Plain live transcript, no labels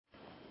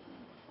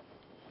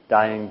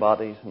dying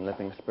bodies and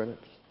living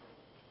spirits.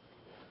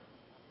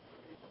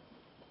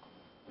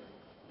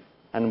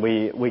 And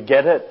we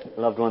get it,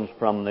 loved ones,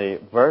 from the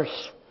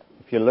verse.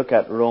 If you look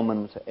at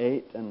Romans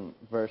 8 and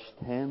verse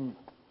 10.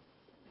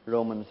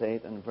 Romans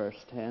 8 and verse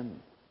 10.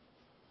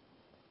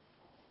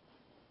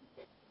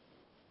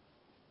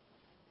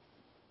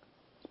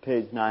 It's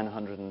page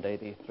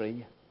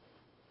 983.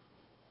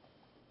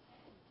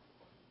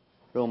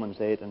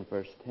 Romans 8 and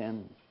verse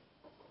 10.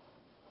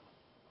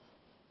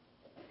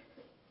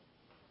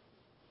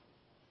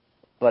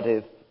 But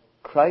if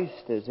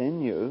Christ is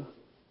in you,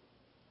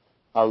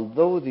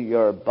 although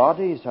your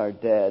bodies are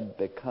dead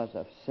because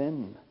of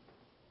sin,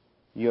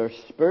 your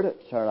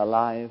spirits are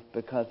alive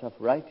because of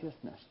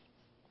righteousness.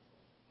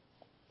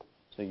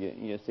 So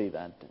you see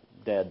that,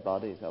 dead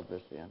bodies,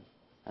 obviously,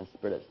 and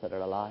spirits that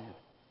are alive.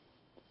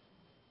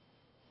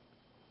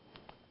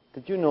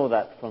 Did you know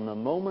that from the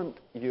moment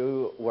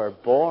you were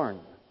born,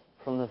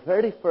 from the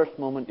very first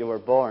moment you were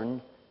born,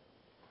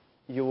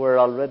 you were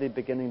already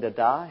beginning to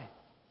die?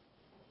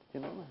 You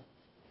know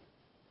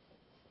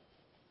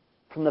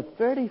that? From the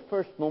very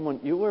first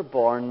moment you were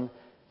born,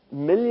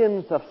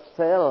 millions of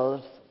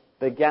cells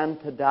began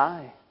to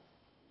die.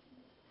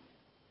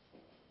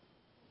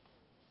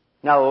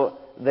 Now,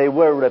 they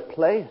were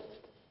replaced.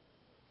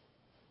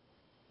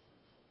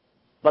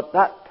 But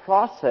that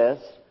process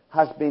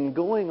has been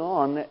going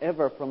on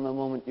ever from the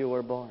moment you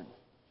were born.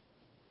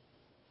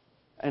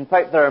 In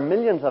fact, there are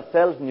millions of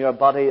cells in your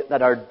body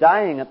that are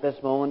dying at this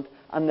moment,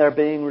 and they're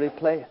being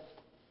replaced.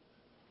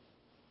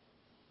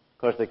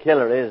 Of course, the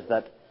killer is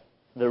that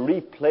the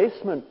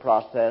replacement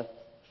process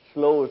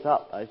slows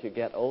up as you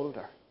get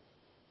older.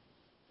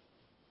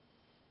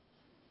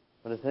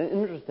 But it's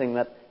interesting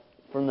that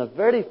from the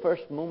very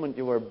first moment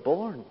you were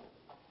born,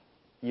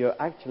 you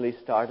actually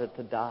started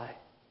to die.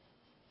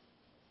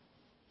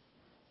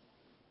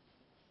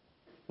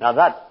 Now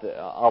that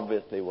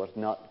obviously was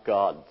not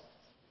God's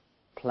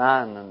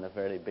plan in the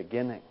very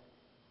beginning.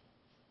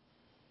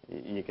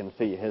 You can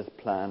see His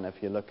plan if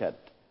you look at,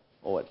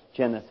 it's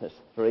Genesis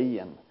 3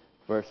 and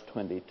verse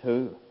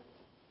 22.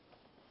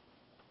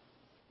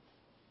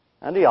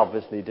 And He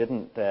obviously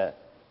didn't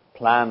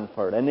plan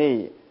for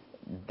any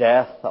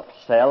death of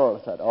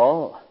cells at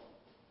all.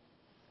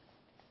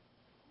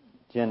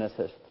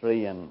 Genesis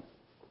 3 and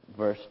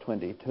verse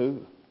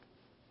 22.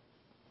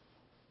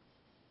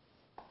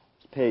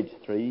 It's page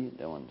 3,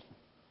 the ones.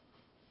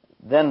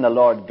 Then the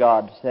Lord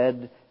God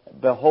said,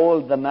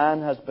 Behold, the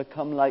man has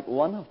become like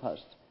one of us,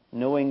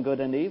 knowing good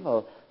and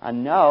evil.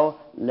 And now,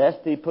 lest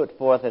he put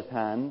forth his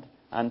hand,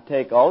 and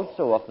take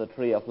also of the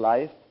tree of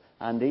life,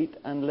 and eat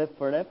and live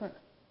forever.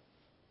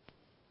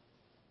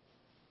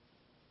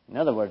 In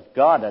other words,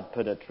 God had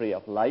put a tree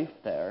of life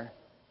there,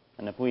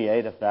 and if we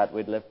ate of that,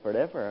 we'd live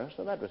forever.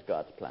 So that was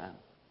God's plan.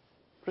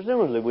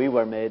 Presumably, we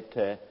were made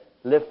to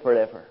live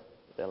forever,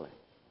 really,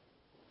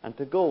 and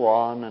to go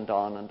on and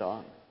on and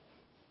on.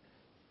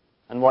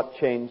 And what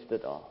changed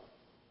it all?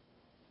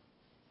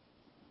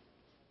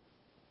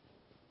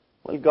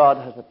 Well, God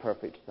has a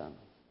perfect Son.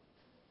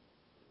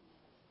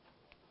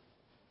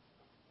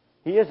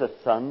 He is a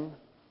Son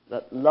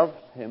that loves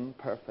Him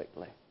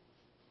perfectly.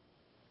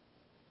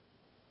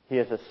 He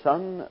is a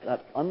Son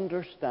that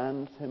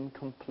understands Him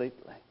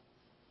completely.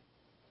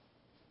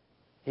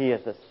 He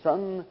is a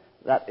Son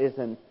that is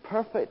in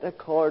perfect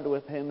accord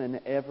with Him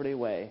in every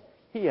way.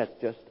 He is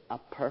just a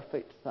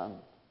perfect Son.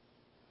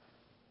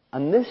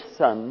 And this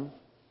Son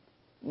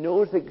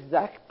knows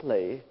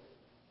exactly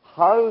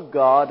how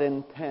God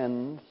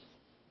intends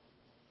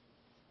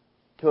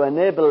to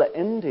enable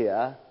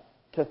India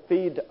to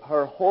feed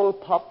her whole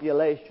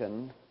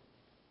population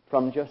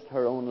from just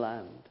her own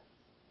land.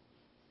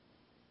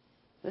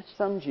 This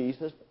Son,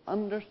 Jesus,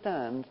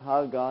 understands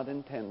how God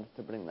intends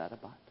to bring that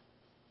about.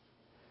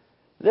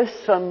 This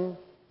Son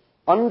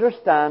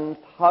understands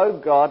how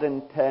God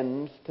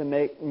intends to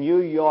make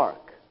New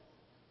York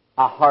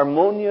a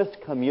harmonious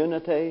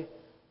community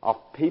of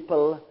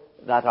people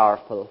that are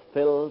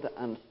fulfilled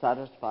and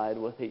satisfied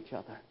with each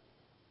other.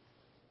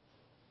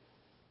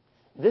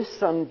 This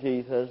Son,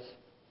 Jesus,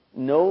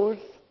 knows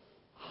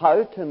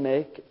how to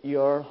make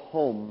your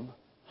home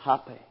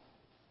happy.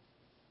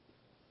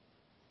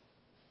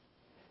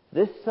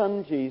 This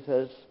Son,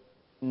 Jesus,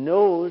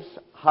 knows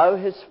how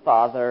His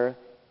Father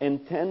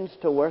intends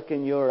to work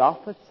in your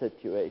office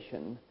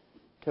situation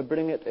to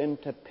bring it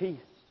into peace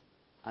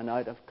and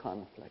out of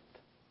conflict.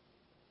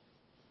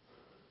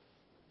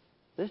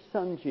 This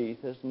Son,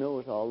 Jesus,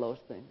 knows all those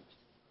things.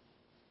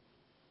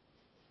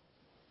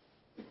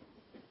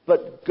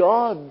 But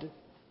God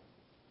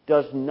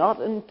does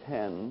not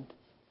intend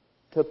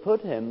to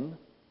put Him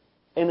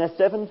in a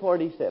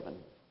 747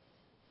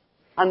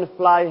 and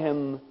fly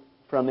Him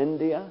from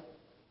India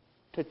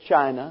to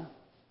China,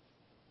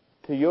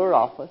 to your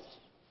office,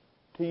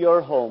 to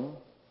your home,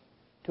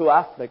 to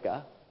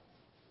Africa,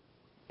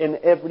 in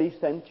every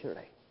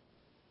century,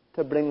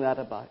 to bring that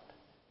about.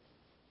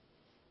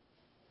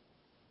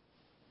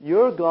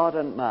 Your God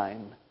and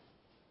mine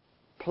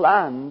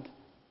planned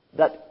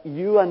that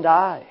you and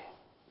I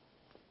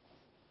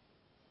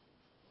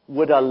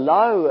would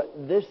allow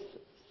this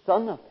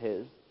Son of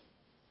his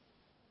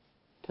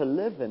to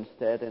live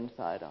instead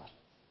inside us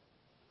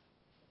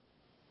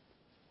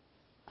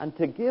and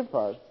to give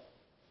us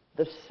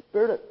the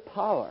Spirit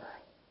power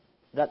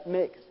that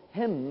makes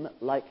him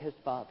like his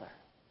Father,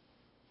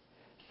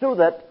 so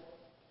that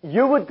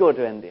you would go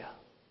to India,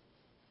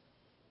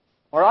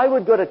 or I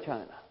would go to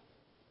China,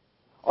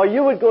 or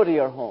you would go to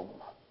your home,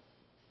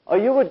 or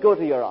you would go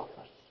to your office,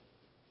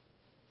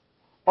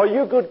 or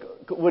you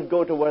would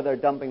go to where they're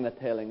dumping the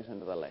tailings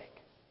into the lake.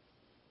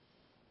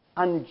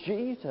 And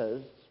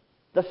Jesus,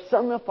 the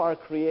Son of our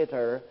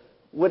Creator,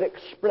 would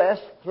express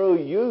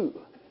through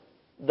you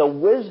the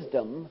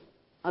wisdom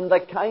and the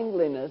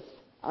kindliness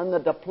and the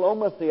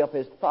diplomacy of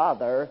his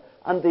Father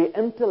and the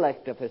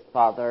intellect of his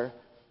Father.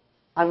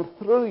 And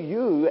through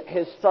you,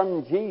 his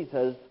Son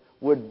Jesus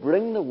would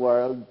bring the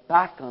world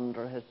back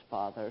under his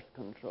Father's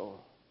control.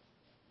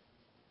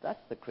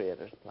 That's the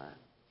Creator's plan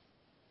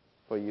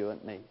for you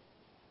and me.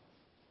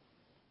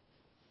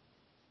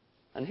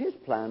 And his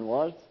plan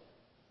was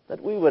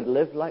that we would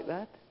live like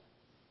that.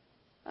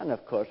 And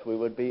of course, we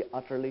would be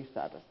utterly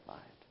satisfied.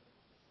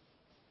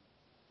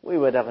 We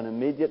would have an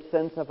immediate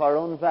sense of our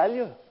own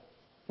value.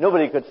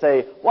 Nobody could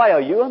say, why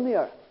are you on the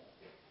earth?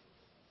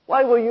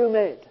 Why were you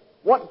made?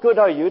 What good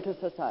are you to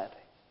society?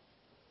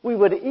 We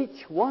would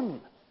each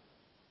one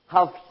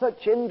have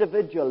such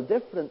individual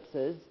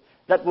differences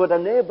that would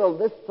enable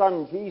this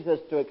Son Jesus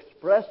to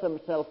express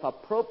himself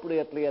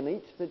appropriately in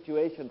each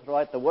situation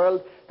throughout the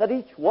world, that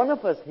each one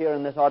of us here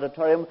in this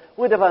auditorium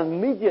would have an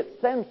immediate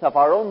sense of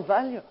our own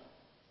value.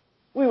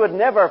 We would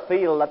never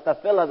feel that the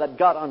fella that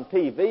got on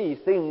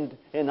TV seemed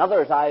in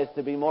others' eyes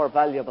to be more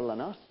valuable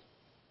than us.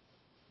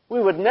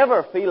 We would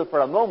never feel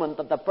for a moment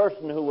that the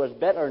person who was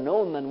better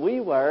known than we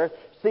were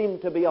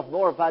seemed to be of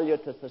more value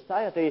to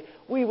society.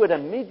 We would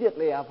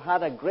immediately have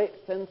had a great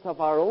sense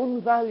of our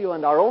own value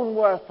and our own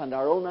worth and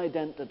our own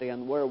identity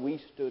and where we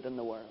stood in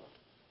the world.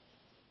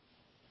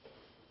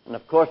 And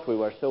of course we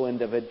were so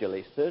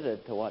individually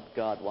suited to what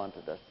God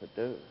wanted us to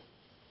do.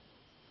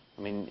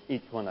 I mean,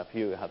 each one of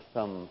you have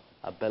some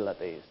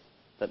abilities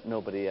that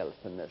nobody else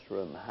in this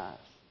room has.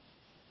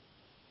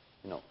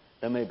 You know,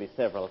 there may be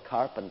several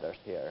carpenters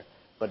here,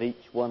 but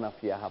each one of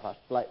you have a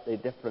slightly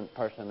different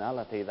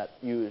personality that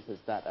uses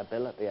that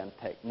ability and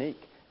technique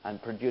and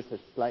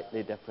produces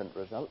slightly different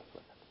results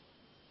with it.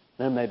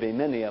 There may be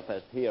many of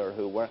us here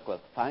who work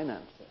with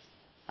finances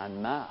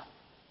and math,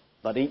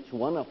 but each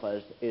one of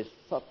us is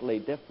subtly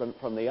different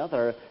from the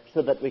other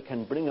so that we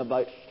can bring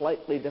about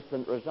slightly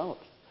different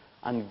results.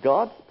 And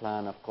God's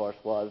plan, of course,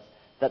 was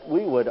that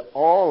we would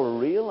all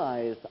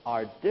realize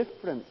our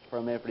difference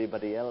from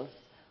everybody else,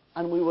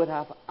 and we would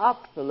have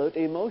absolute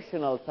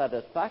emotional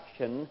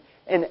satisfaction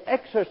in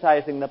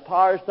exercising the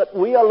powers that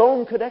we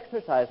alone could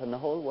exercise in the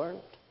whole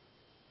world.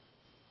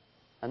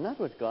 And that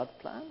was God's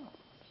plan.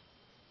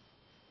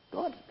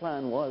 God's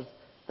plan was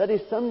that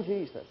his Son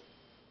Jesus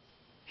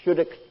should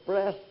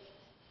express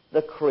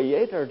the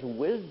Creator's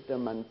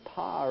wisdom and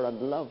power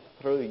and love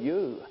through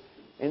you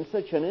in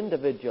such an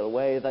individual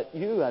way that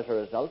you, as a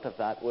result of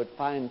that, would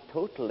find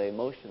total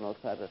emotional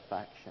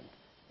satisfaction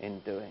in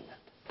doing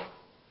it.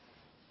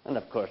 And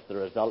of course the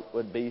result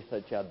would be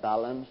such a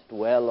balanced,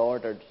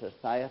 well-ordered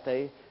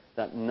society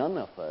that none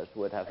of us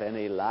would have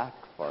any lack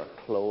for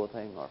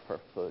clothing or for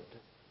food.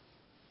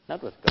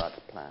 That was God's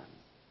plan.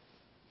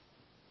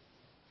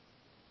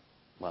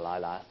 Well,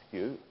 I'll ask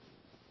you,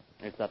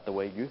 is that the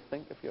way you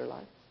think of your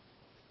life?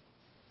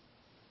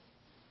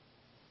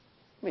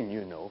 I mean,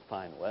 you know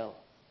fine well.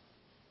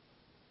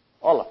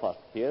 All of us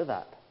hear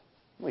that.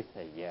 We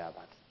say, yeah,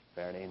 that's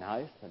very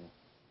nice, and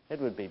it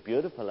would be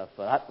beautiful if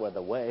that were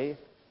the way.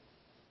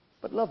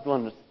 But loved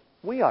ones,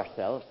 we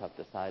ourselves have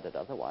decided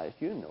otherwise.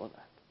 You know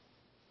that.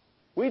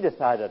 We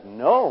decided,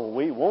 no,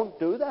 we won't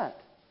do that.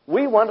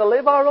 We want to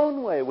live our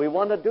own way. We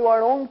want to do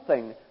our own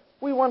thing.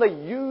 We want to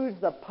use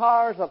the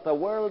powers of the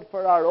world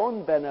for our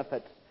own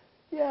benefits.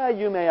 Yeah,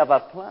 you may have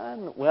a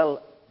plan.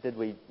 Well, did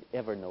we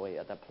ever know he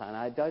had a plan?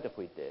 I doubt if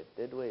we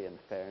did we, in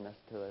fairness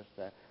to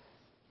us?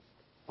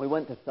 We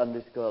went to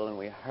Sunday school and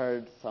we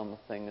heard some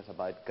things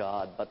about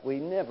God, but we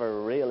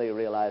never really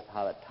realized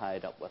how it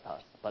tied up with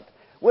us. But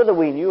whether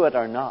we knew it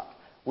or not,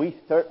 we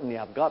certainly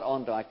have got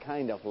onto a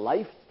kind of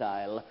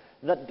lifestyle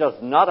that does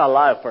not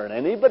allow for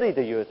anybody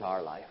to use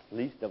our life,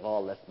 least of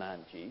all this man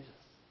Jesus.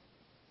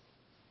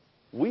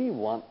 We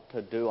want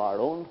to do our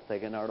own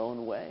thing in our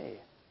own way.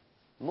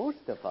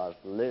 Most of us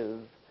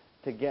live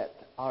to get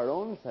our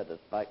own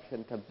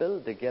satisfaction, to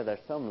build together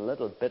some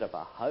little bit of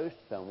a house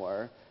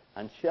somewhere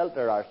and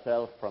shelter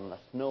ourselves from the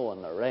snow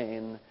and the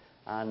rain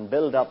and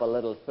build up a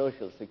little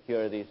social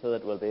security so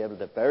that we'll be able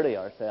to bury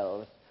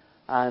ourselves.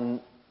 And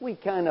we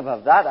kind of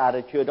have that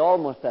attitude,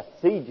 almost a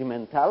siege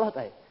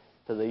mentality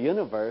to the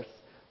universe.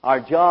 Our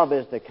job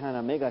is to kind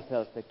of make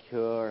ourselves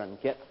secure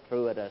and get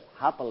through it as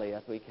happily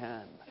as we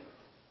can.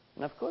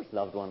 And of course,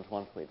 loved ones,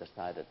 once we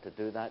decided to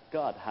do that,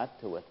 God had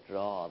to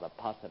withdraw the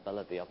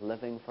possibility of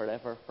living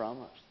forever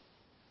from us.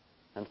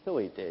 And so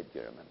he did,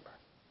 you remember.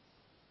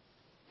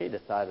 He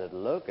decided,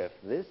 look, if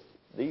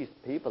these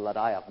people that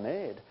I have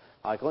made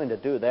are going to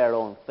do their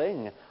own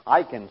thing.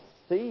 I can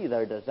see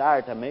their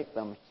desire to make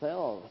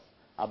themselves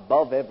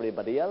above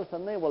everybody else,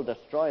 and they will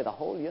destroy the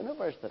whole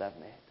universe that I've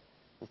made.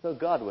 And so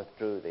God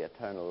withdrew the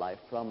eternal life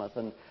from us,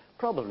 and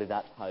probably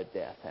that's how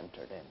death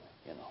entered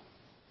in,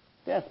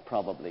 Death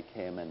probably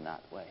came in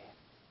that way.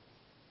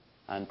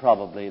 And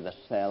probably the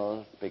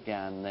cells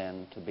began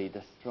then to be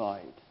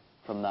destroyed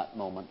from that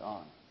moment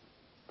on.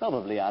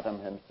 Probably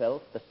Adam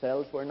himself, the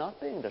cells were not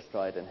being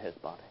destroyed in his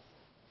body.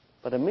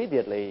 But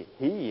immediately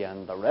he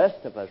and the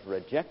rest of us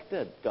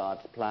rejected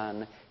God's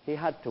plan. He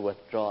had to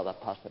withdraw the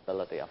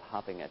possibility of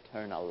having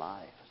eternal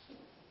lives.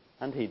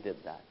 And he did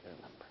that, you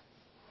remember.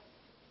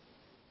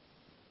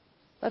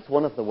 That's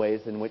one of the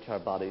ways in which our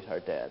bodies are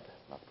dead,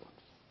 loved ones.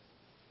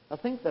 I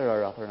think there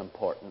are other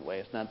important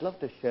ways, and I'd love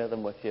to share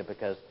them with you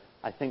because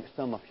I think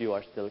some of you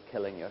are still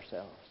killing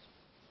yourselves.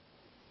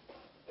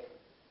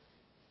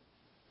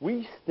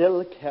 We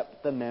still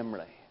kept the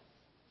memory,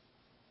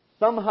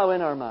 somehow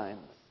in our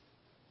minds,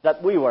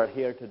 that we were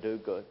here to do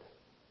good.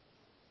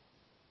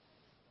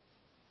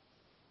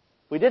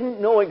 We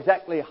didn't know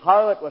exactly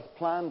how it was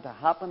planned to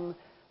happen,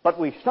 but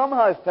we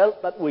somehow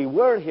felt that we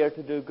were here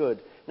to do good.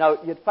 Now,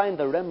 you'd find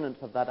the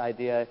remnants of that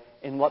idea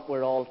in what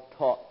we're all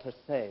taught to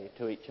say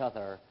to each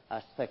other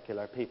as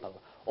secular people.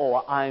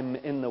 Oh, I'm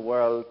in the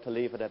world to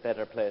leave it a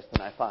better place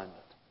than I found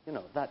it.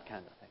 That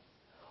kind of thing.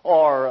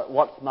 Or,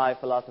 what's my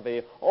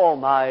philosophy? Oh,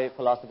 my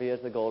philosophy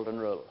is the golden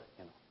rule.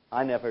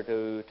 I never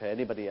do to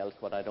anybody else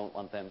what I don't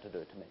want them to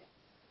do to me.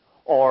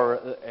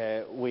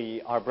 Or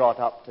we are brought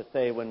up to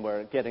say when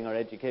we're getting our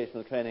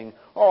educational training,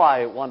 oh,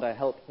 I want to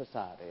help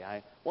society.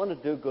 I want to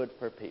do good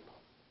for people.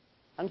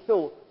 And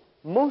so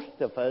most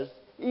of us,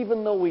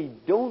 even though we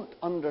don't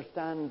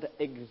understand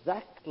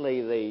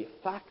exactly the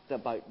fact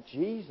about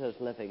Jesus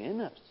living in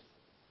us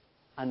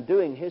and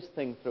doing his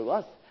thing through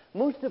us,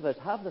 most of us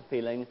have the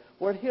feeling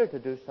we're here to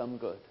do some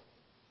good.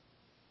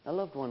 Now,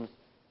 loved ones,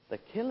 the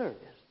killer is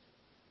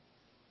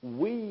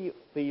we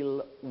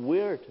feel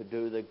we're to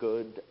do the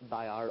good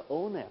by our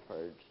own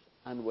efforts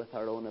and with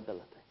our own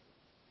ability.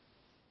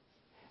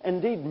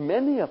 Indeed,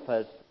 many of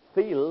us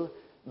feel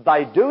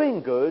by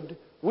doing good,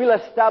 we'll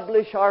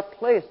establish our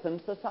place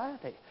in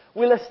society.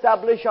 We'll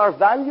establish our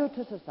value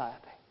to society.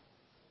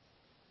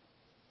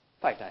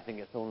 In fact, I think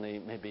it's only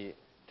maybe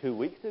 2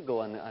 weeks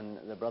ago, and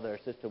the brother or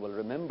sister will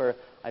remember,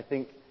 I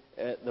think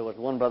there was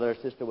one brother or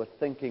sister was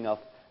thinking of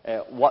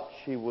what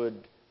she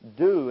would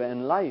do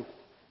in life.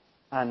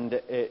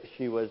 And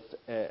she was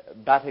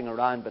batting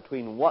around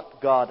between what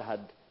God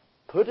had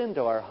put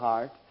into her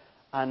heart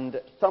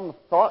and some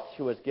thought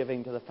she was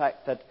giving to the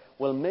fact that,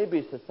 well,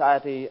 maybe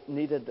society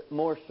needed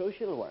more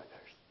social workers.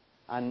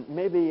 And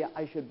maybe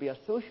I should be a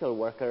social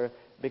worker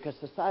because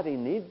society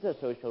needs a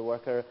social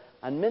worker.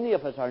 And many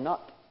of us are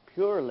not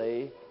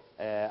purely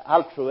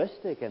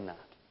altruistic in that.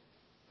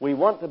 We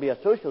want to be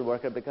a social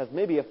worker because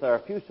maybe if there are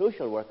a few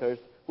social workers,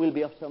 we'll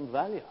be of some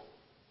value.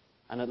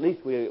 And at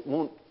least we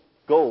won't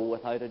go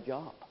without a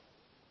job.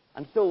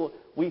 And so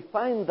we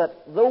find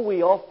that though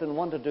we often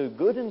want to do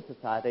good in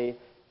society,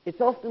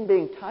 it's often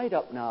being tied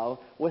up now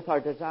with our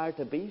desire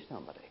to be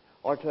somebody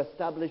or to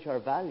establish our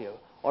value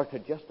or to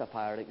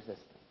justify our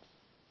existence.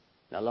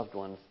 Now, loved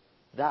ones,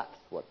 that's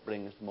what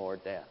brings more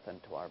death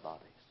into our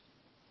bodies.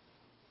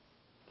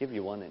 I'll give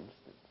you one instance.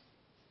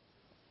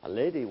 A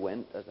lady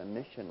went as a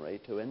missionary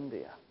to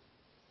India,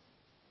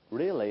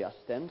 really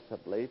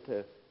ostensibly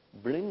to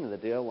bring the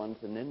dear ones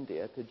in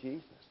India to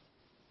Jesus.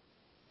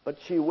 But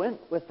she went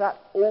with that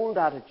old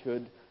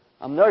attitude,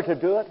 I'm there to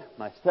do it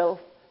myself,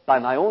 by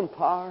my own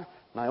power,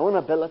 my own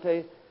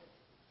ability.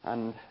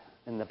 And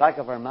in the back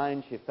of her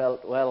mind, she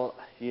felt, well,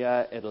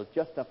 yeah, it'll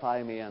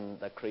justify me in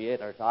the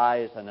Creator's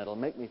eyes, and it'll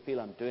make me feel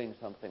I'm doing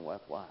something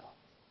worthwhile.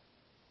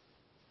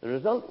 The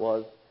result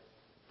was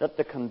that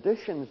the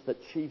conditions that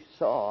she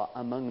saw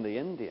among the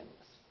Indians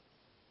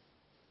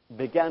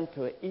began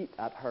to eat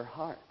at her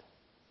heart.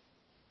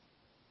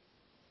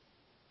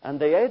 And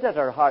they ate at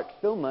her heart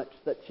so much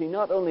that she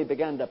not only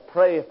began to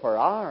pray for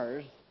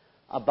hours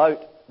about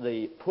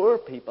the poor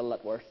people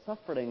that were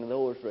suffering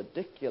those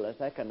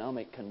ridiculous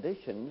economic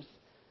conditions,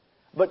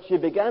 but she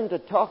began to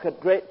talk at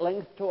great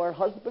length to her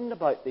husband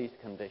about these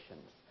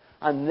conditions.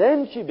 And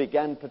then she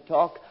began to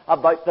talk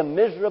about the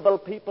miserable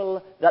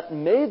people that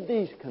made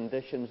these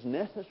conditions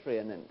necessary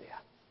in India.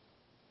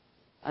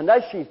 And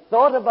as she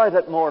thought about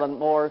it more and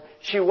more,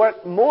 she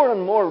worked more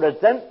and more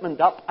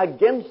resentment up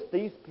against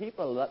these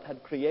people that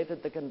had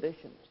created the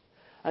conditions.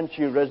 And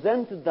she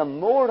resented them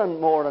more and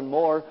more and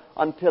more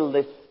until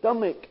the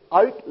stomach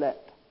outlet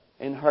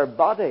in her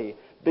body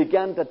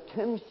began to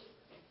tense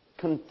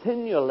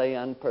continually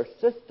and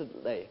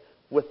persistently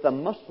with the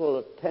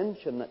muscle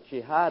tension that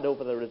she had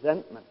over the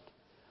resentment.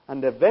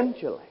 And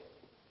eventually,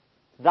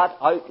 that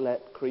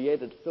outlet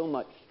created so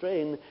much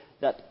strain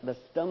that the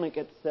stomach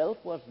itself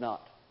was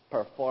not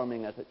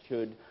performing as it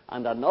should,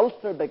 and an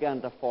ulcer began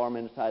to form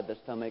inside the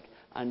stomach,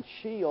 and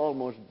she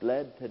almost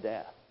bled to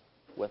death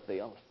with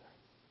the ulcer.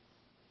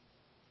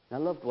 Now,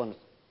 loved ones,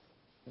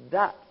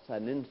 that's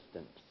an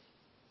instance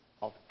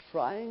of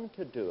trying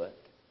to do it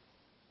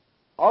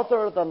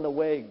other than the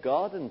way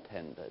God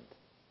intended,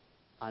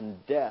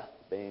 and death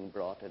being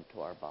brought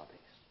into our bodies.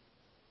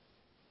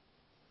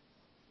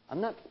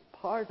 And that's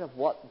part of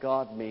what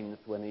God means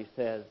when he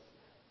says,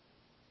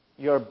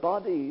 your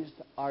bodies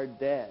are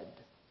dead,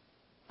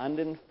 and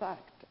in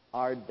fact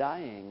are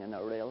dying in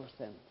a real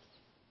sense.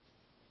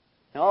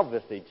 Now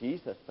obviously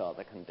Jesus saw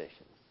the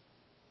conditions.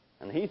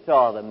 And he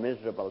saw the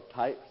miserable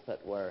types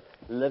that were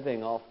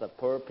living off the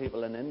poor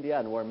people in India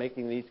and were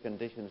making these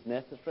conditions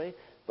necessary.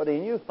 But he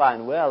knew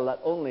fine well that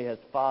only his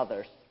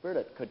Father's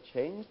Spirit could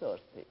change those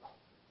people.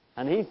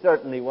 And he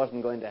certainly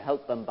wasn't going to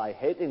help them by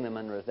hating them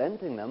and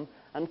resenting them.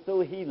 And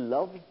so he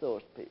loves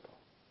those people.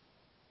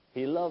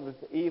 He loves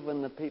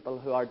even the people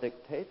who are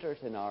dictators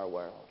in our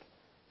world,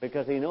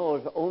 because he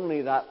knows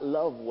only that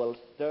love will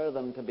stir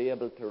them to be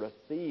able to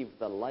receive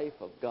the life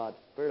of God's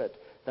Spirit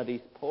that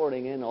he's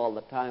pouring in all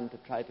the time to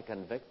try to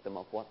convict them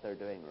of what they're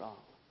doing wrong.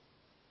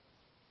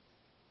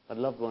 But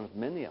loved ones,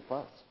 many of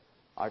us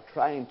are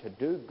trying to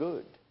do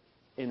good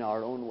in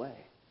our own way.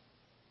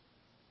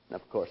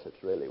 And of course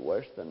it's really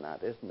worse than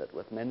that, isn't it,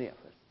 with many of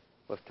us?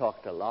 We've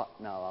talked a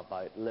lot now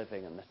about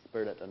living in the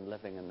Spirit and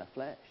living in the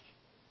flesh.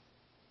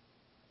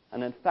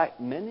 And in fact,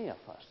 many of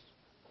us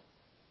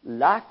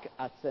lack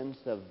a sense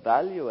of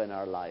value in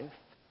our life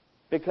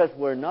because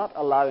we're not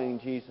allowing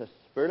Jesus'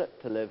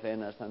 Spirit to live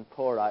in us and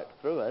pour out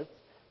through us.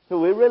 So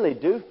we really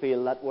do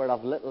feel that we're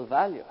of little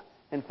value.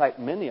 In fact,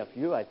 many of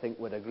you, I think,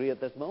 would agree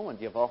at this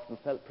moment, you've often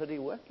felt pretty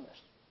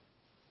worthless.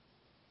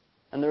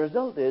 And the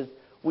result is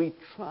we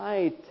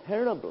try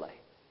terribly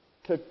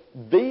to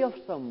be of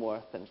some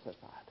worth in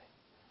society.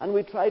 And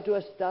we try to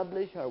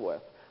establish our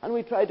worth. And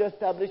we try to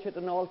establish it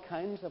in all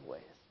kinds of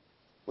ways.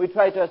 We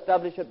try to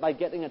establish it by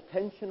getting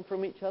attention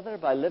from each other,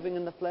 by living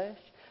in the flesh,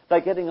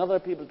 by getting other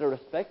people to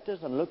respect us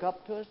and look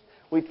up to us.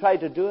 We try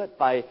to do it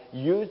by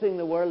using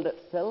the world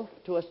itself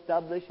to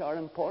establish our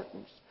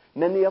importance.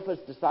 Many of us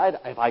decide,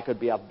 if I could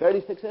be a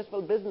very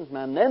successful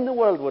businessman, then the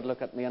world would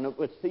look at me and it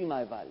would see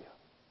my value.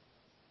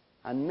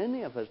 And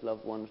many of us,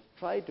 loved ones,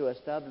 try to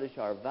establish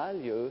our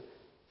value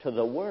to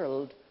the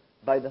world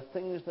by the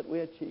things that we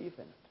achieve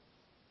in it.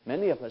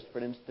 Many of us, for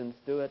instance,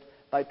 do it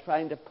by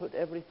trying to put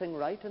everything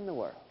right in the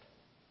world.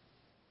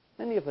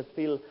 Many of us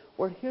feel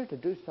we're here to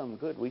do some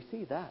good. We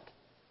see that.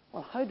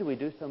 Well, how do we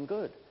do some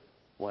good?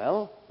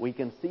 Well, we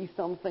can see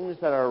some things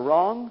that are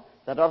wrong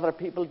that other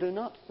people do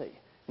not see.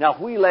 Now,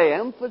 if we lay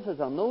emphasis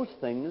on those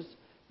things,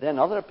 then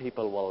other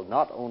people will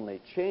not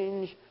only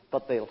change,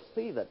 but they'll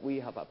see that we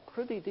have a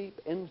pretty deep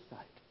insight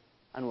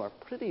and we're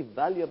pretty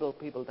valuable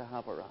people to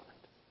have around.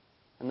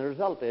 And the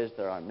result is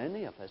there are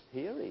many of us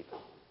here even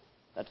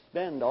that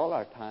spend all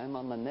our time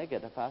on the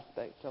negative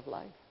aspects of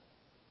life.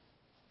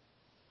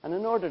 And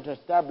in order to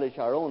establish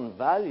our own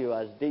value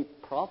as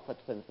deep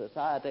prophets in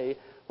society,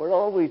 we're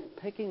always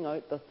picking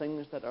out the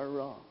things that are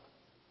wrong.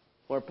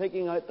 We're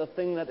picking out the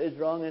thing that is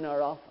wrong in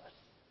our office.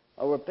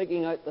 Or we're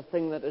picking out the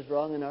thing that is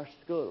wrong in our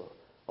school.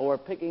 Or we're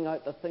picking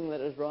out the thing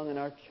that is wrong in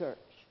our church.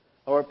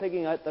 Or we're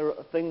picking out the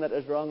thing that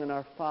is wrong in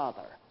our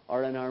father,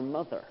 or in our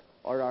mother,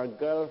 or our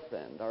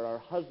girlfriend, or our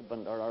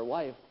husband, or our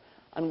wife.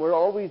 And we're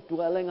always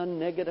dwelling on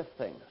negative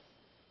things.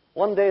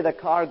 One day the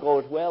car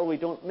goes well, we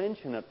don't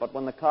mention it, but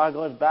when the car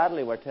goes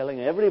badly, we're telling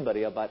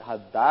everybody about how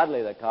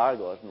badly the car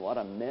goes and what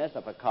a mess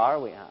of a car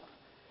we have.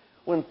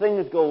 When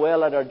things go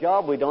well at our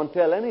job, we don't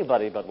tell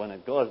anybody, but when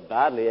it goes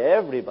badly,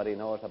 everybody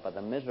knows about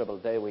the miserable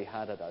day we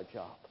had at our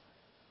job.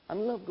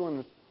 And loved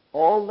ones,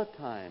 all the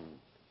time,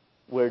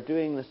 we're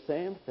doing the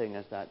same thing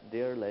as that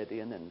dear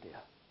lady in India.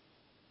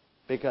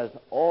 Because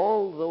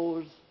all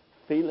those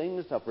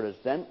feelings of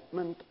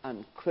resentment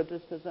and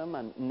criticism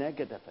and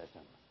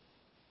negativism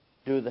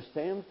do the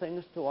same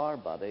things to our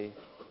body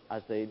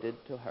as they did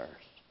to hers.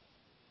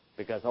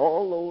 Because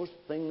all those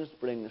things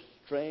bring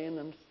strain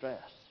and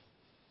stress.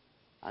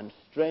 And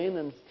strain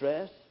and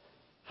stress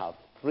have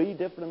three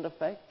different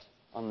effects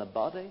on the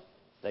body.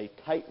 They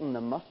tighten the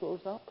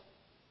muscles up.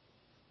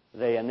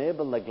 They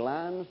enable the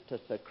glands to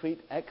secrete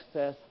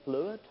excess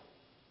fluid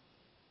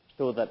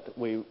so that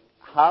we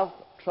have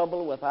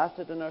trouble with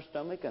acid in our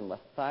stomach and with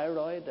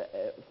thyroid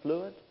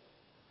fluid.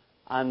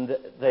 And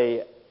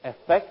they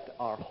affect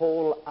our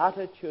whole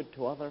attitude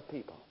to other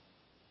people.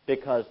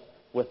 Because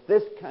with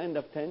this kind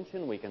of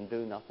tension, we can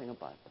do nothing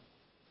about them.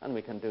 And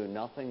we can do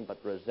nothing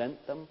but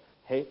resent them,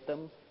 hate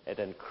them. It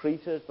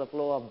increases the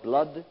flow of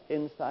blood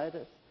inside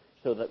us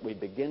so that we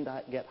begin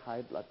to get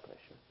high blood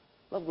pressure.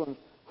 Loved ones,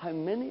 how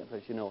many of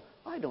us,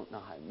 I don't know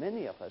how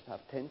many of us have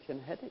tension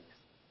headaches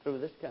through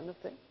this kind of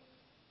thing.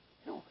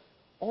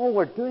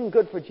 We're doing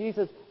good for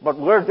Jesus, but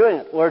we're doing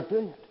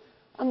it.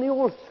 And the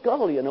old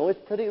skull, is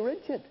pretty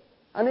rigid.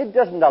 And it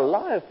doesn't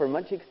allow for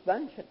much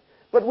expansion.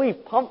 But we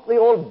pump the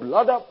old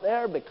blood up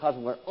there because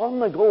we're on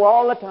the go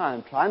all the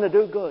time trying to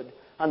do good.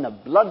 And the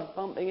blood's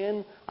pumping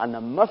in, and the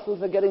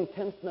muscles are getting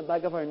tense in the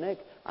back of our neck.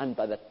 And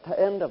by the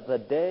end of the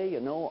day,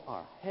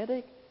 our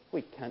headache,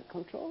 we can't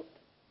control it.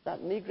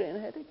 That migraine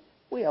headache,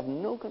 we have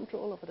no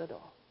control of it at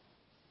all.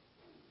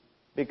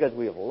 Because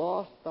we have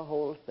lost the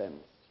whole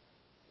sense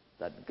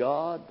that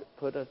God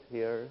put us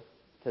here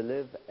to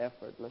live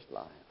effortless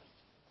lives.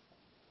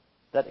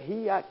 that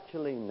he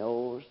actually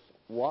knows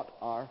what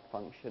our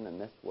function in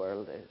this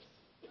world is.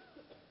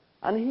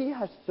 And he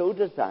has so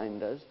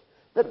designed us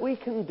that we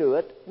can do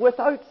it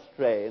without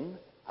strain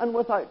and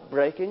without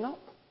breaking up.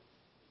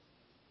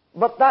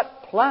 But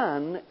that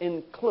plan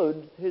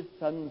includes his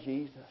Son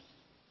Jesus.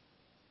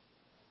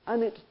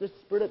 And it's the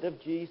Spirit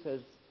of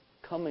Jesus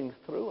coming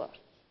through us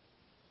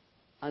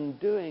and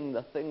doing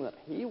the thing that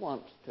he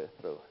wants to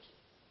through us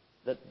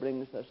that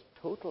brings us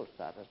total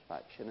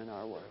satisfaction in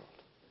our world.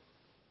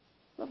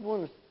 Loved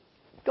ones,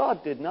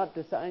 God did not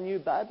design you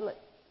badly.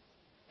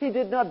 He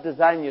did not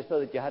design you so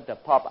that you had to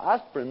pop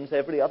aspirins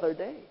every other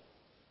day.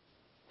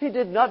 He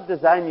did not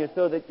design you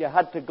so that you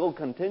had to go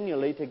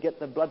continually to get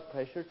the blood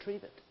pressure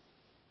treated.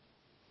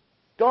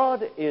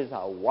 God is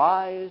a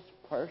wise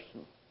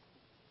person.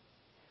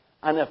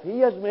 And if he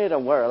has made a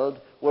world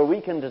where we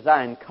can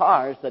design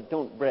cars that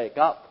don't break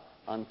up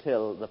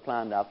until the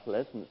planned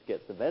obsolescence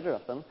gets the better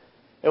of them,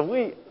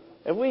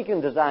 if we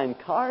can design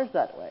cars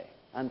that way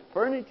and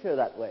furniture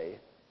that way,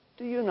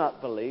 do you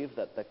not believe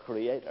that the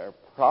Creator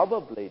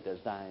probably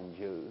designed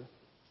you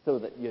so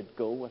that you'd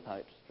go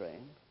without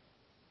strain?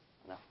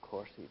 And of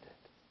course he did.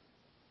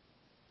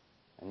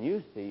 And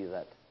you see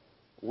that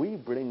we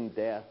bring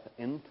death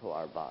into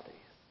our bodies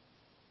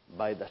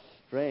by the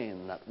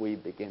strain that we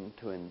begin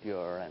to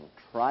endure and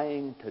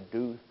trying to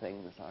do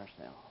things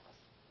ourselves.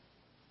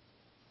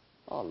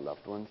 Oh,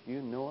 loved ones,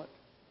 you know it.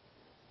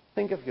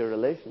 Think of your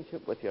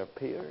relationship with your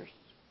peers.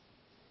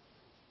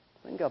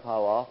 Think of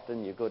how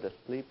often you go to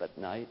sleep at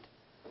night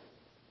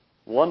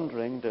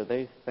wondering, do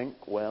they think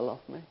well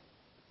of me?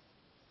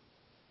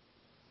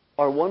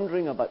 Or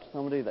wondering about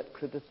somebody that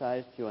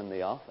criticized you in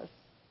the office.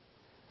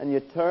 And you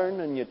turn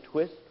and you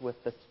twist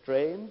with the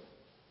strain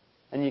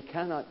and you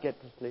cannot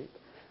get to sleep.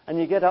 And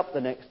you get up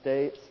the next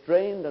day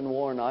strained and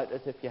worn out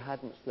as if you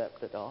hadn't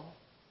slept at all.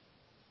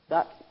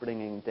 That's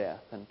bringing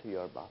death into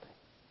your body.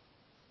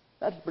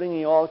 That's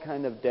bringing all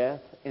kind of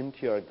death into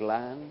your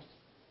glands,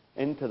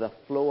 into the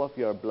flow of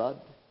your blood,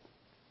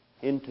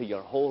 into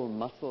your whole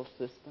muscle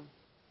system.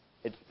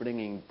 It's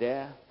bringing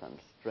death and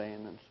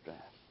strain and stress.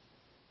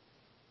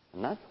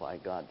 And that's why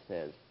God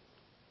says,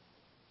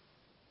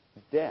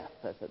 death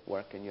is at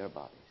work in your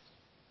bodies.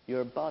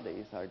 Your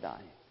bodies are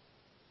dying.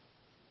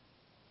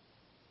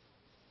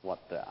 What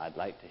I'd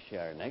like to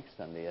share next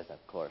Sunday is,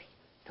 of course,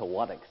 to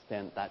what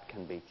extent that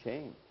can be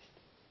changed.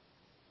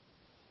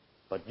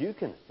 But you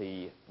can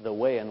see the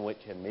way in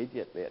which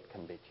immediately it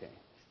can be changed.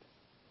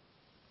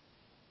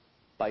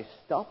 By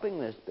stopping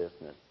this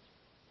business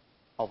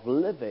of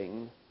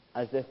living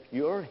as if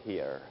you're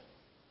here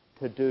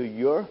to do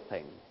your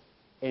thing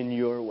in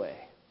your way.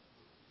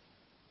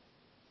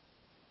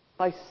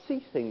 By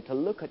ceasing to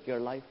look at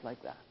your life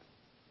like that.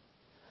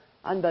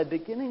 And by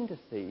beginning to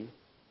see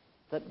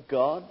that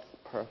God's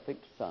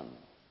perfect Son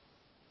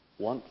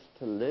wants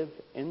to live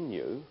in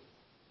you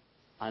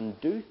and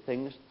do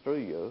things through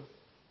you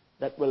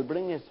that will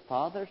bring his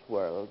Father's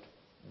world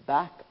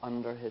back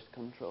under his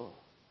control.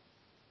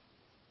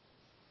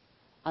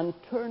 And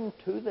turn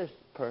to this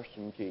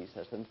person,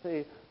 Jesus, and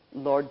say,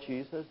 Lord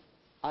Jesus,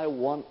 I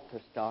want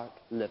to start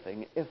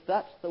living. If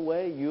that's the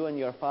way you and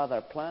your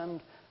Father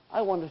planned,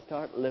 I want to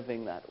start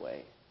living that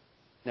way.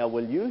 Now,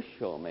 will you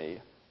show me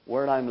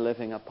where I'm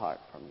living apart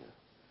from you?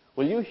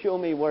 Will you show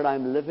me where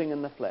I'm living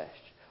in the flesh,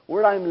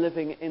 where I'm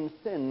living in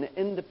sin,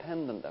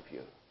 independent of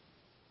you?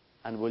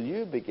 And will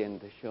you begin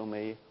to show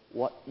me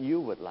what you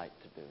would like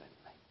to do in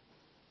me?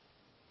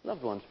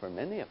 Loved ones, for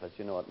many of us,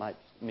 it might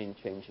mean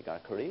changing our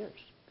careers.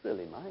 It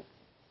really might.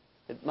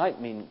 It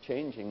might mean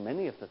changing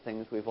many of the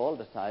things we've all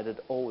decided,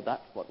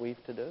 that's what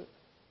we've to do.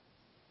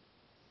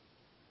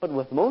 But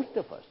with most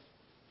of us,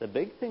 the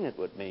big thing it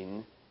would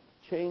mean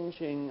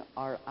changing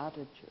our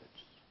attitudes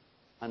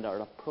and our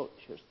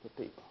approaches to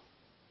people.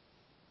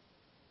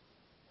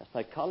 The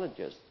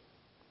psychologists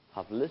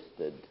have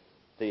listed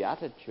the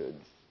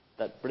attitudes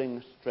that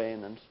bring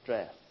strain and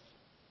stress.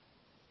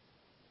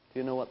 Do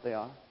you know what they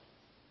are?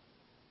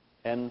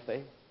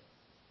 Envy,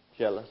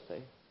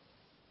 jealousy,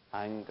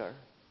 anger,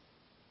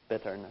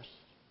 bitterness,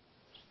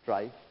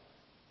 strife,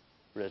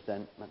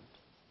 resentment,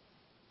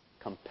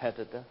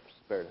 competitive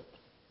spirit,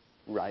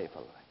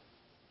 rivalry.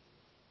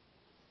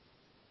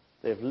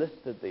 They've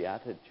listed the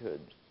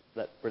attitudes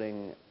that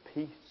bring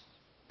peace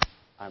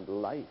and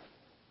life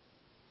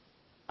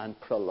and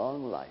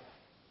prolong life.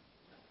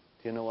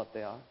 Do you know what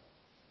they are?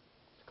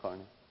 It's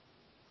corny.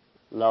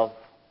 Love,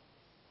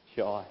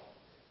 joy,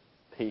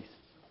 peace,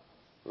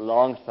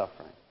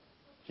 long-suffering,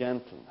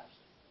 gentleness,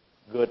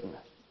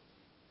 goodness,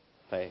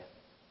 faith,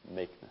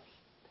 meekness,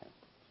 temperance.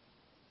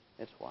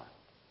 It's wild.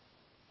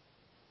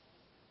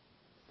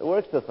 The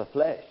works of the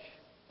flesh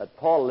that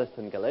Paul lists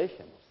in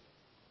Galatians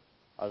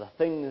are the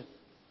things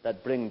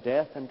that bring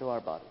death into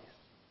our bodies.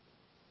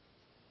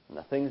 And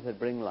the things that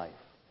bring life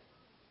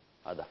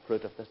are the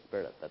fruit of the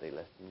Spirit that he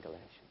lists in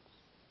Galatians.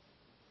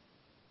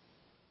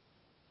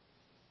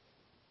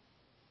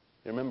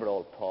 You remember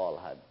old Paul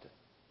had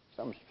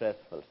some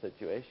stressful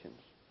situations.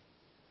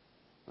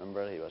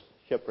 Remember, he was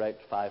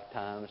shipwrecked 5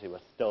 times, he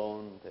was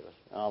stoned, he was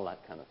all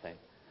that kind of thing.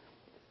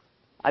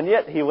 And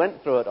yet he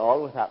went through it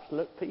all with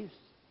absolute peace.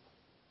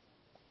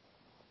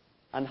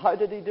 And how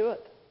did he do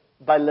it?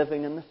 By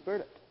living in the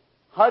Spirit.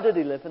 How did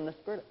he live in the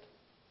Spirit?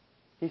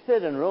 He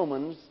said in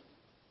Romans,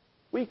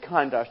 we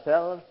count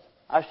ourselves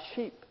as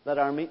sheep that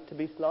are meet to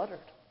be slaughtered.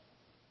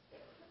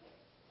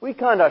 We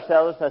count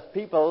ourselves as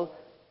people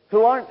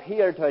who aren't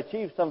here to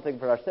achieve something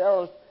for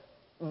ourselves,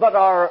 but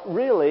are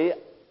really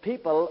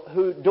people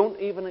who don't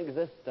even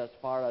exist as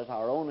far as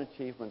our own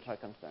achievements are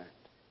concerned.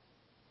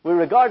 We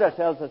regard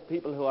ourselves as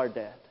people who are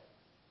dead.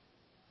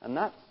 And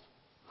that's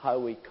how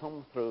we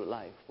come through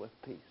life with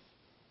peace.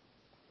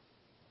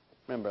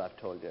 Remember, I've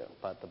told you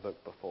about the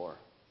book before.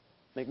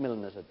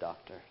 Macmillan is a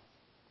doctor.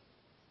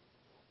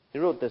 He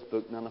wrote this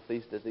book, None of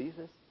These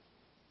Diseases.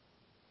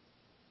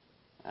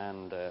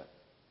 And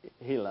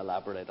he'll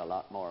elaborate a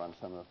lot more on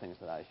some of the things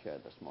that I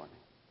shared this morning.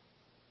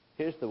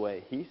 Here's the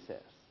way he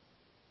says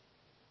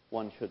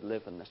one should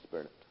live in the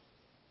Spirit.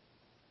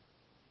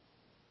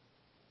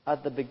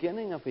 At the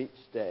beginning of each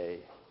day,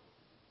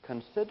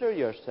 consider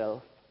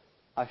yourself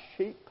a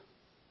sheep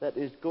that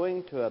is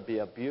going to be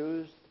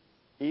abused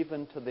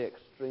even to the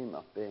extreme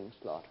of being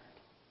slaughtered.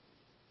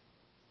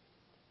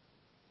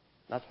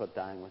 That's what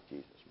dying with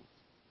Jesus means.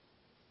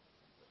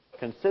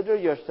 Consider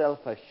yourself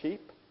a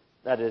sheep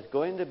that is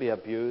going to be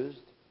abused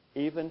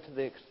even to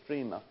the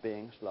extreme of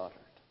being slaughtered.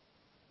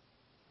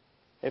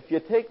 If you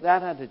take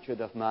that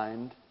attitude of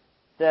mind,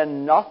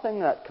 then nothing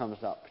that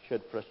comes up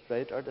should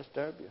frustrate or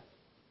disturb you.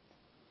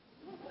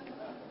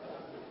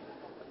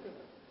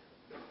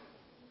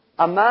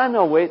 A man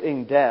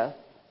awaiting death,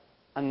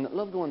 and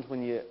loved ones,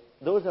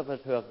 those of us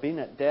who have been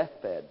at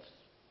deathbeds,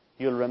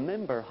 you'll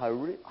remember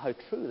how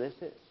true this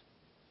is.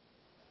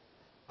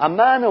 A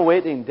man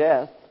awaiting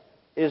death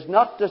is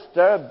not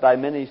disturbed by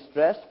many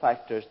stress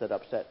factors that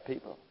upset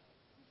people.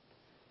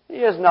 He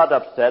is not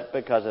upset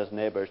because his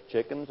neighbor's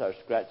chickens are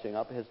scratching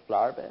up his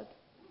flower bed.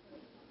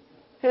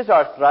 His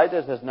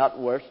arthritis is not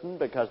worsened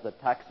because the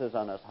taxes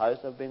on his house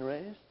have been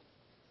raised.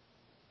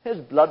 His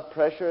blood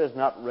pressure is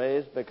not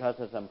raised because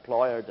his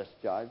employer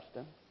discharged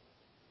him.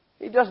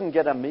 He doesn't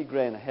get a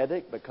migraine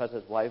headache because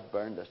his wife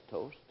burned his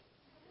toast.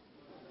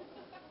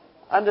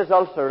 And his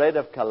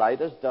ulcerative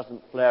colitis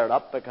doesn't flare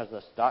up because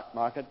the stock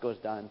market goes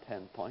down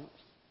 10 points.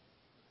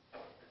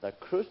 The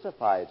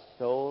crucified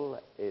soul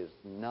is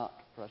not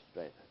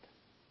frustrated.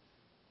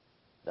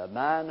 The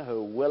man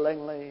who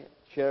willingly,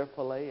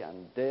 cheerfully,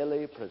 and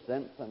daily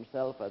presents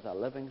himself as a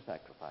living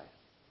sacrifice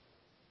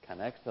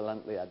can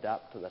excellently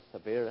adapt to the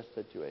severest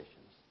situations,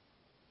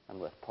 and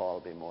with Paul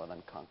be more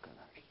than conquerors.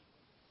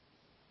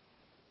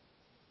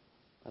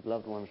 But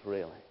loved ones,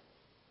 really,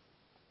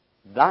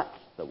 that's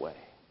the way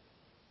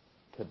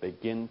to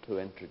begin to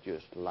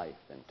introduce life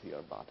into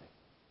your body.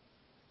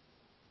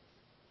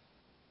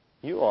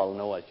 You all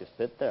know as you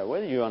sit there,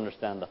 whether you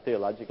understand the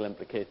theological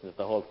implications of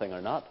the whole thing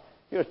or not,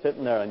 you're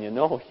sitting there and you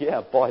know,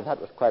 yeah, boy,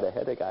 that was quite a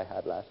headache I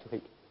had last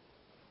week.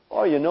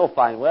 Or you know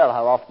fine well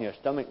how often your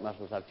stomach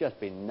muscles have just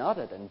been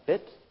knotted in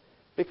bits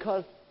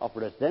because of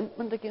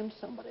resentment against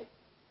somebody.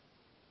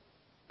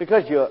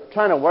 Because you're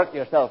trying to work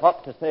yourself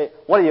up to say,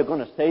 what are you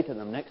going to say to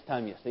them next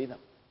time you see them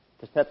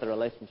to set the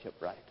relationship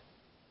right?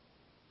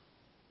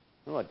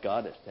 And what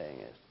God is saying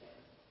is,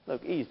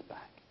 look, ease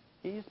back.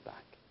 Ease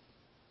back.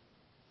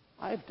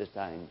 I've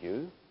designed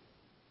you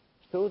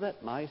so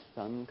that my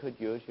son could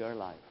use your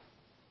life.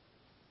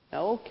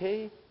 Now,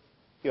 okay,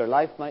 your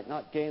life might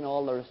not gain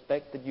all the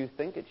respect that you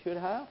think it should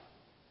have,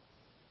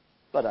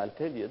 but I'll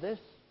tell you this,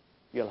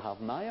 you'll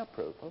have my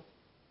approval,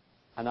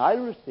 and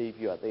I'll receive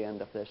you at the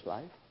end of this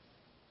life,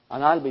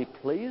 and I'll be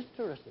pleased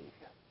to receive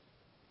you,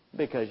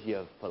 because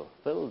you've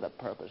fulfilled the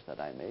purpose that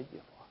I made you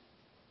for.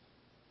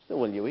 So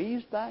will you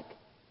ease back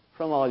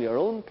from all your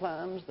own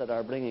plans that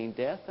are bringing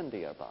death into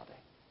your body?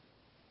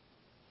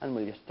 And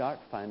will you start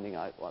finding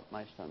out what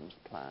my son's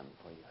plan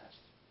for you is?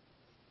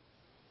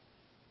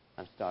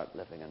 And start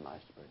living in my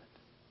Spirit.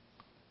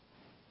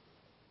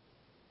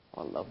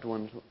 Oh, loved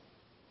ones,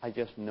 I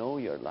just know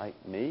you're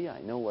like me.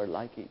 I know we're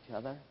like each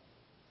other.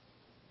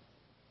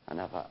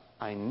 And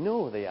I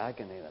know the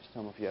agony that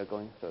some of you are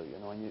going through,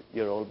 in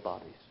your old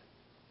bodies.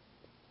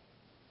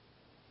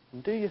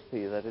 And do you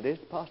see that it is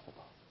possible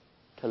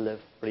to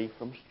live free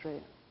from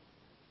strain?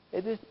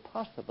 It is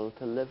possible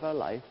to live a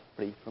life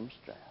free from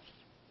stress.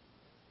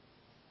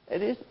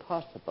 It is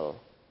possible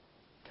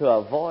to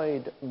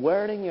avoid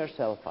wearing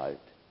yourself out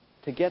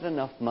to get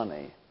enough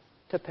money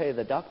to pay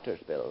the doctor's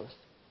bills,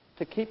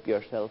 to keep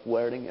yourself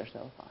wearing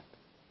yourself out.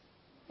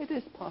 It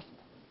is possible.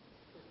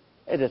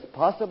 It is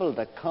possible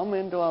to come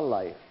into a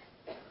life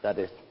that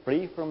is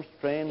free from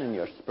strain in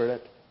your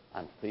spirit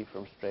and free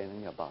from strain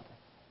in your body.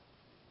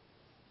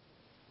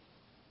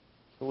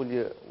 So will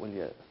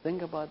you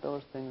think about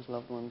those things,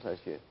 loved ones,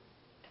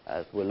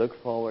 as we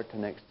look forward to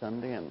next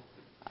Sunday? And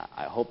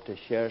I hope to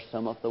share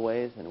some of the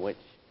ways in which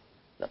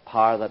the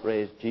power that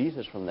raised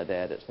Jesus from the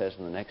dead, it says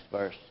in the next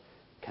verse,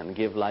 can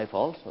give life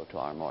also to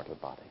our mortal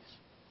bodies.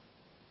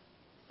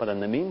 But in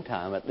the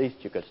meantime, at least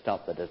you could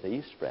stop the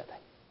disease spreading.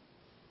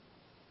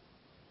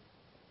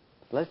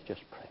 Let's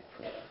just pray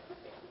for it.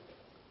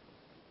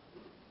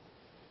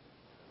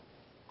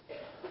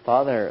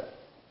 Father,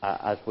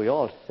 as we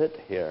all sit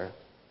here,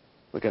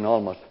 we can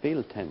almost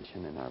feel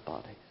tension in our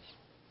bodies.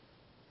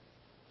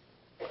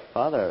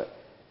 Father,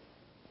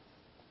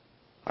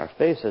 our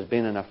face has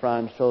been in a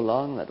frown so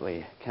long that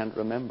we can't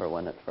remember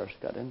when it first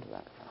got into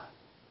that frown.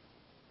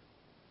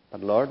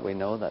 But Lord, we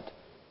know that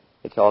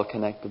it's all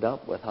connected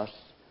up with us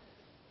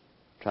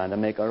trying to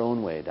make our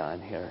own way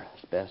down here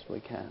as best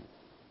we can.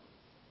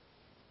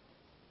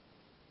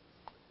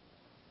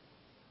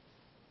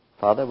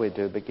 Father, we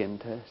do begin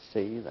to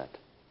see that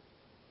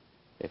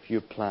if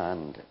you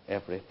planned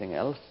everything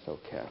else so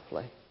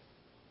carefully,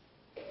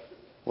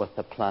 with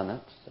the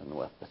planets and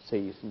with the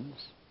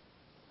seasons,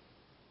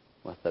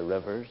 with the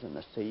rivers and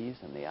the seas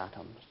and the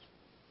atoms,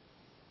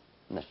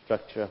 and the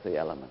structure of the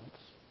elements,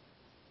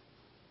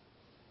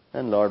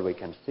 then, Lord, we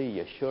can see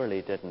you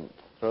surely didn't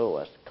throw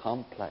as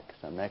complex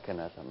a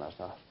mechanism as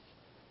us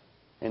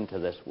into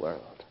this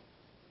world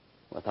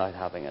without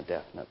having a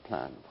definite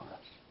plan for us.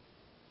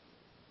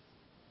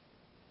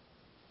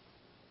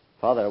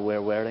 Father,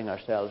 we're wearing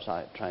ourselves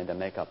out trying to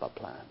make up a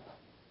plan.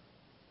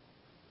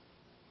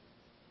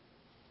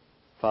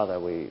 Father,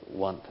 we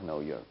want to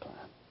know your plan.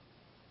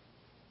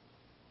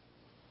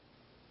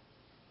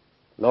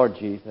 Lord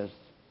Jesus,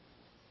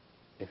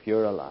 if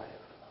you're alive,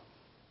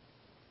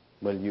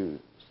 will you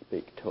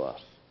speak to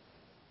us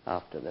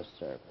after this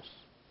service?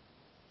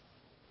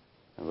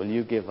 And will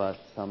you give us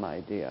some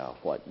idea of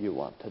what you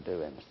want to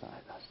do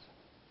inside us?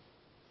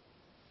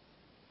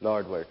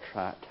 Lord, we're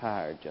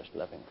tired just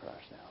living for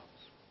ourselves.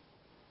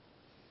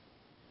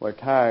 We're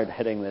tired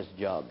hitting this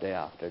job day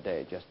after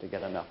day just to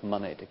get enough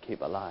money to keep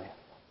alive.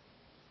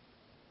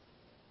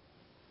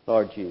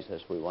 Lord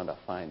Jesus, we want to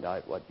find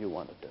out what you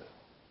want to do.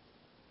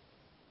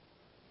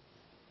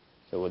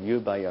 So will you,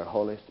 by your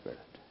Holy Spirit,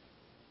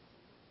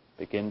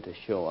 begin to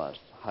show us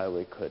how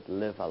we could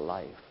live a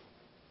life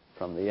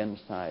from the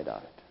inside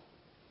out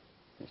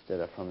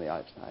instead of from the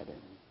outside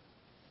in.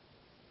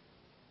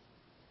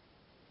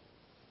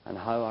 And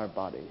how our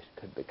bodies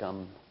could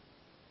become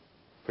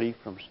free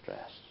from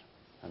stress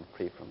and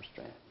free from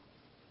strain.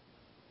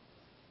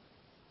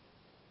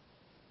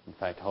 In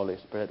fact, Holy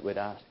Spirit, we'd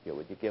ask you,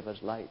 would you give us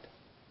light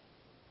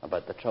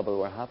about the trouble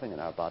we're having in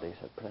our bodies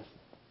at present?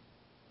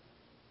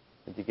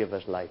 Would you give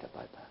us light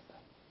about that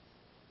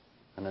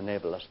and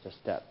enable us to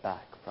step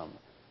back from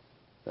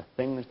the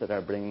things that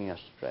are bringing us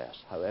stress,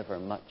 however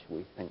much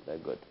we think they're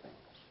good things?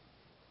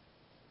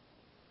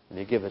 Will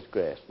you give us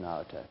grace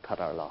now to cut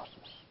our losses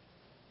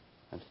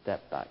and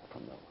step back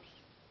from those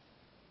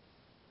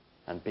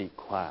and be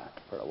quiet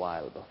for a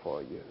while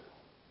before you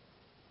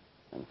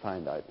and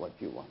find out what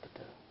you want to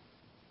do?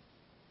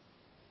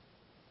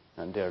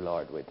 And dear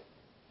Lord,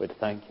 we'd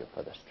thank you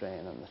for the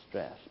strain and the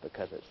stress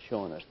because it's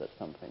shown us that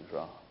something's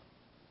wrong.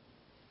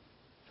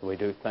 So we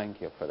do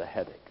thank you for the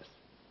headaches.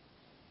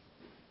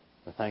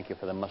 We thank you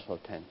for the muscle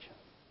tension.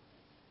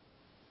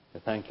 We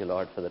thank you,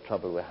 Lord, for the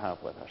trouble we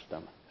have with our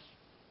stomachs.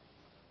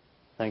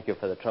 Thank you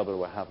for the trouble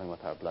we're having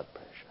with our blood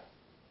pressure.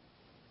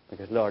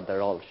 Because, Lord,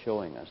 they're all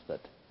showing us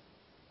that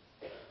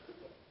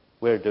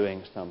we're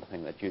doing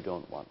something that you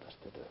don't want us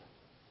to do.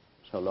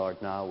 So, Lord,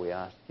 now we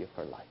ask you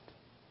for light.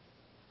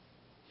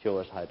 Show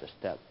us how to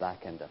step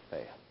back into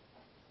faith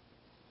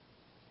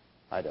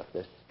out of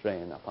this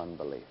strain of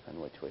unbelief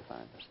in which we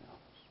find ourselves.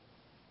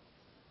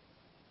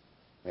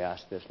 We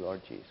ask this,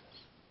 Lord Jesus,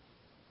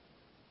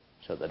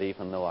 so that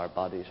even though our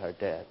bodies are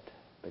dead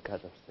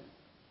because of sin,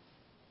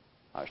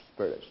 our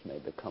spirits may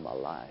become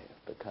alive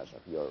because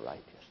of your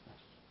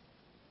righteousness,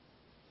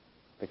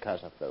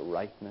 because of the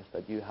rightness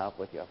that you have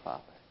with your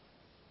Father.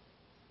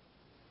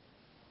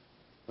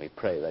 We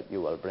pray that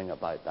you will bring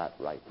about that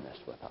rightness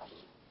with us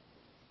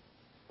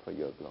for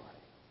your glory.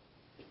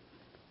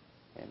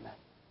 Amen.